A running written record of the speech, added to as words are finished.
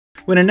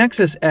When a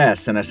Nexus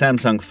S and a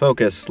Samsung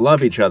Focus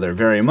love each other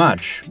very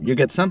much, you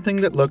get something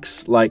that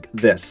looks like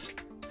this.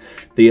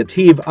 The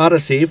ATIV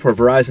Odyssey for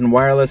Verizon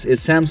Wireless is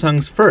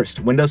Samsung's first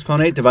Windows Phone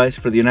 8 device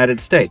for the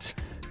United States.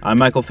 I'm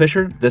Michael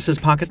Fisher, this is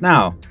Pocket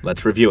Now.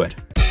 Let's review it.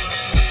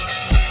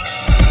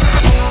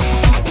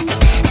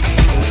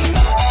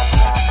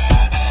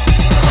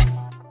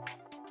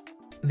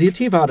 The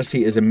ATIV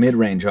Odyssey is a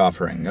mid-range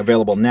offering,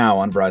 available now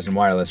on Verizon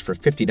Wireless for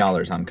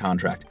 $50 on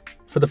contract.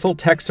 For the full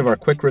text of our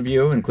quick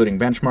review, including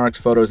benchmarks,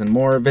 photos, and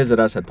more, visit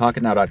us at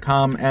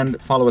pocketnow.com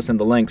and follow us in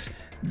the links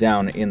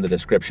down in the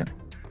description.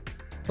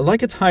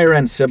 Like its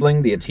higher-end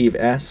sibling, the ATIV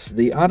S,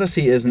 the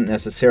Odyssey isn't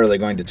necessarily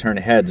going to turn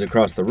heads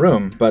across the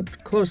room,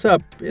 but close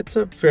up, it's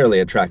a fairly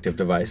attractive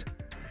device.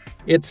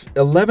 Its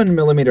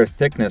 11mm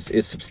thickness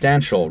is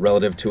substantial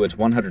relative to its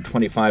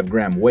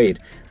 125-gram weight,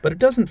 but it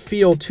doesn't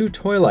feel too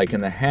toy-like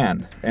in the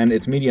hand, and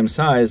its medium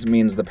size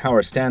means the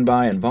power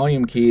standby and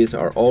volume keys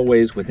are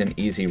always within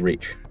easy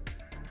reach.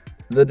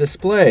 The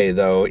display,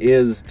 though,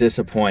 is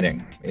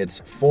disappointing. Its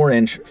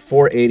 4-inch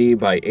 480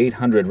 by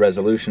 800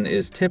 resolution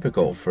is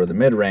typical for the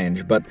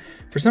mid-range, but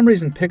for some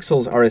reason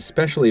pixels are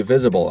especially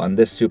visible on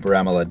this Super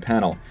AMOLED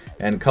panel,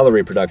 and color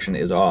reproduction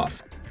is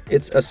off.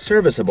 It's a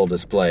serviceable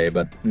display,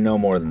 but no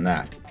more than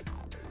that.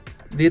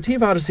 The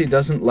ATIV Odyssey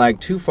doesn't lag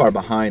too far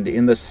behind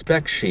in the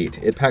spec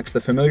sheet. It packs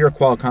the familiar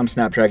Qualcomm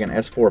Snapdragon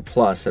S4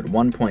 Plus at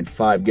 1.5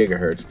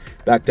 GHz,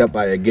 backed up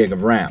by a gig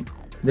of RAM.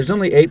 There's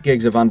only 8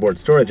 gigs of onboard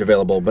storage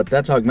available, but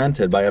that's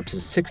augmented by up to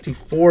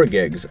 64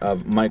 gigs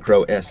of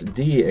micro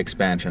SD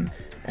expansion,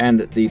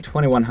 and the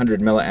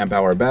 2100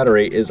 mAh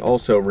battery is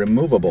also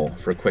removable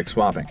for quick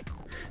swapping.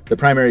 The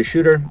primary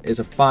shooter is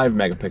a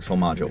 5-megapixel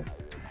module.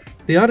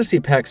 The Odyssey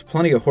packs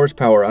plenty of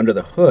horsepower under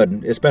the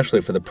hood,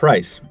 especially for the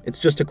price. It's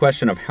just a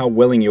question of how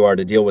willing you are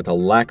to deal with a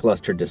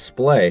lackluster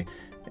display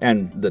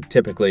and the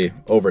typically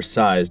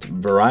oversized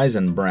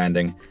Verizon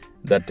branding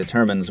that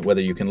determines whether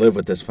you can live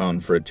with this phone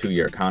for a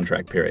 2-year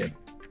contract period.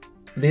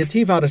 The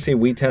ATIV Odyssey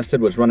we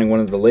tested was running one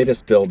of the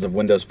latest builds of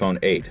Windows Phone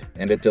 8,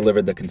 and it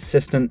delivered the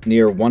consistent,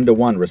 near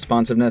one-to-one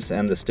responsiveness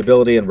and the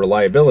stability and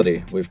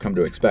reliability we've come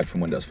to expect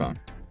from Windows Phone.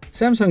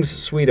 Samsung's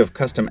suite of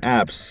custom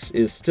apps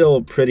is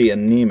still pretty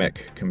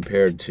anemic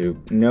compared to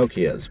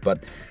Nokia's,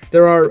 but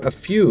there are a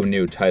few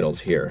new titles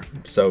here,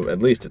 so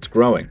at least it's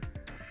growing.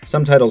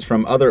 Some titles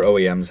from other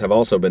OEMs have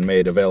also been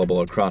made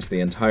available across the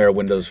entire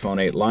Windows Phone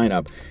 8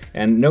 lineup,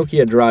 and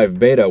Nokia Drive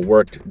Beta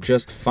worked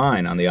just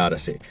fine on the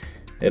Odyssey.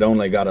 It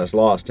only got us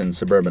lost in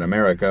suburban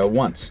America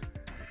once.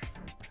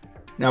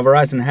 Now,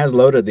 Verizon has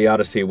loaded the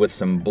Odyssey with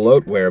some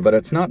bloatware, but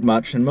it's not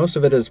much, and most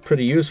of it is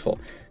pretty useful.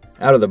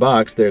 Out of the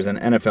box, there's an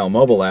NFL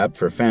mobile app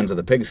for fans of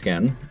the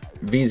pigskin,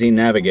 VZ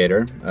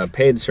Navigator, a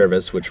paid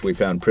service which we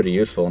found pretty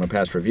useful in a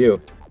past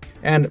review,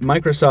 and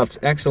Microsoft's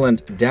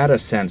excellent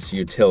DataSense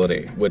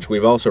utility, which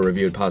we've also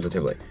reviewed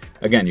positively.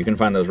 Again, you can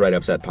find those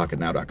write-ups at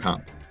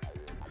pocketnow.com.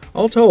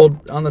 All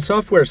told, on the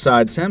software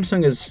side,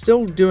 Samsung is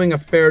still doing a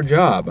fair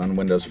job on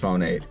Windows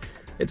Phone 8.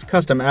 Its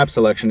custom app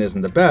selection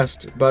isn't the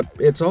best, but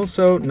it's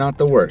also not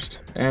the worst,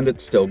 and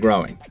it's still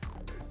growing.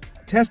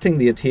 Testing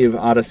the ATIV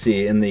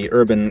Odyssey in the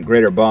urban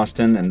Greater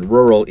Boston and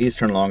rural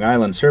Eastern Long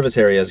Island service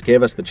areas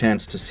gave us the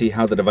chance to see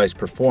how the device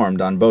performed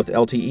on both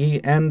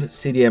LTE and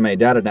CDMA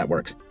data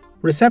networks.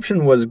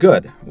 Reception was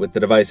good, with the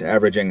device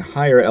averaging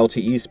higher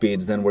LTE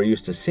speeds than we're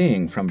used to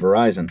seeing from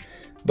Verizon,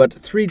 but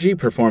 3G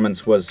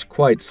performance was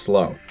quite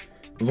slow.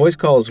 Voice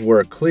calls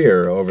were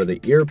clear over the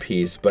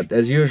earpiece, but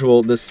as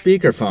usual, the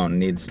speakerphone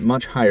needs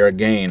much higher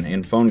gain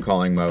in phone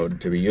calling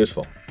mode to be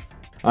useful.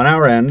 On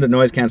our end, the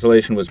noise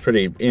cancellation was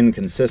pretty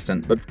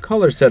inconsistent, but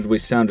callers said we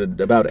sounded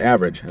about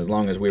average as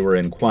long as we were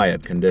in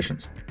quiet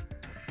conditions.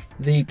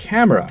 The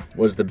camera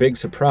was the big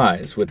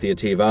surprise with the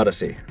ATIV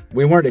Odyssey.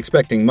 We weren't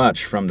expecting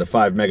much from the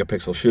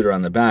 5-megapixel shooter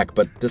on the back,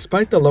 but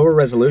despite the lower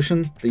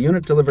resolution, the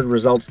unit delivered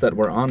results that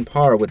were on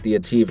par with the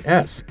ATIV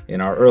S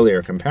in our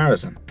earlier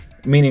comparison,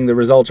 meaning the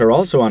results are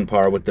also on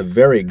par with the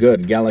very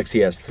good Galaxy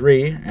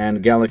S3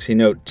 and Galaxy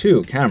Note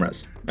 2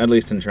 cameras, at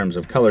least in terms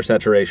of color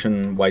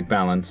saturation, white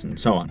balance, and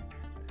so on.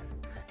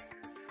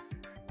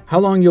 How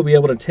long you'll be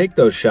able to take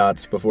those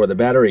shots before the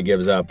battery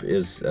gives up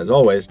is, as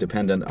always,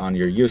 dependent on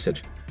your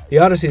usage. The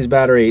Odyssey's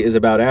battery is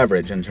about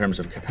average in terms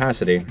of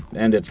capacity,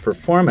 and its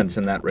performance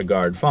in that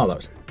regard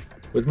follows.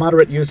 With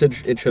moderate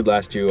usage, it should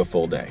last you a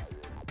full day.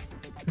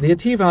 The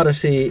ATIV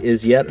Odyssey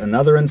is yet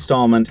another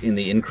installment in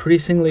the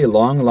increasingly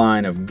long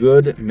line of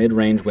good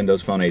mid-range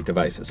Windows Phone 8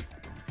 devices.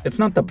 It's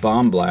not the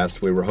bomb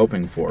blast we were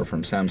hoping for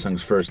from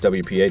Samsung's first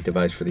WP8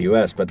 device for the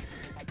US, but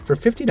for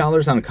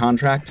 $50 on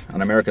contract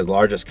on America's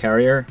largest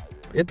carrier,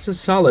 it's a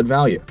solid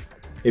value.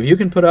 If you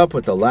can put up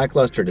with the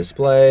lackluster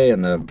display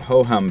and the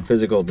ho-hum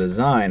physical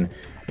design,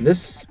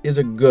 this is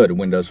a good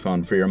Windows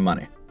Phone for your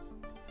money.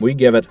 We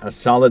give it a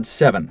solid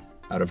 7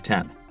 out of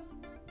 10.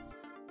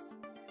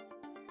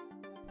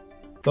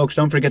 Folks,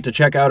 don't forget to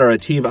check out our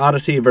ATIV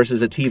Odyssey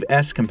versus ATIV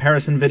S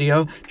comparison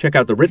video. Check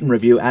out the written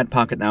review at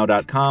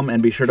pocketnow.com,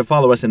 and be sure to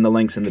follow us in the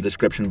links in the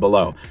description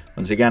below.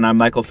 Once again, I'm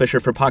Michael Fisher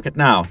for Pocket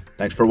Now.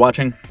 Thanks for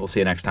watching. We'll see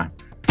you next time.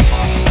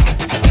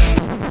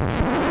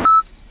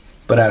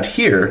 But out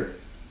here,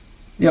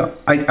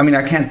 I mean,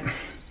 I can't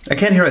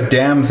hear a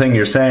damn thing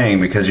you're saying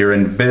because you're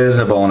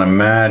invisible and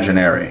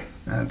imaginary.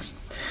 It's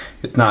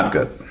not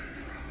good.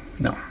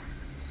 No.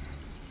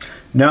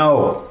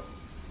 No!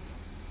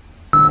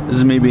 This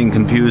is me being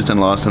confused and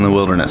lost in the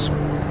wilderness.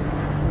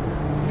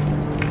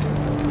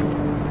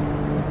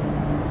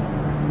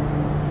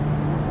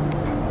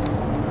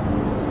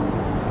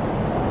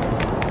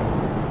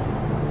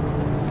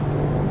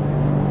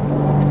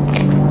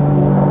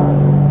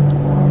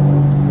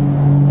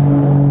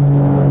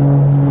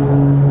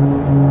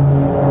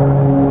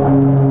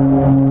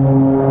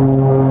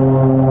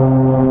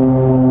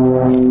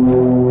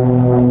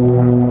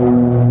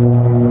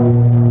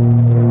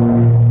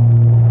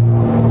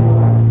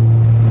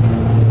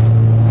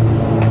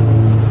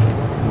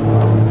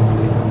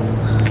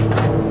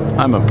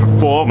 I'm a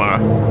performer.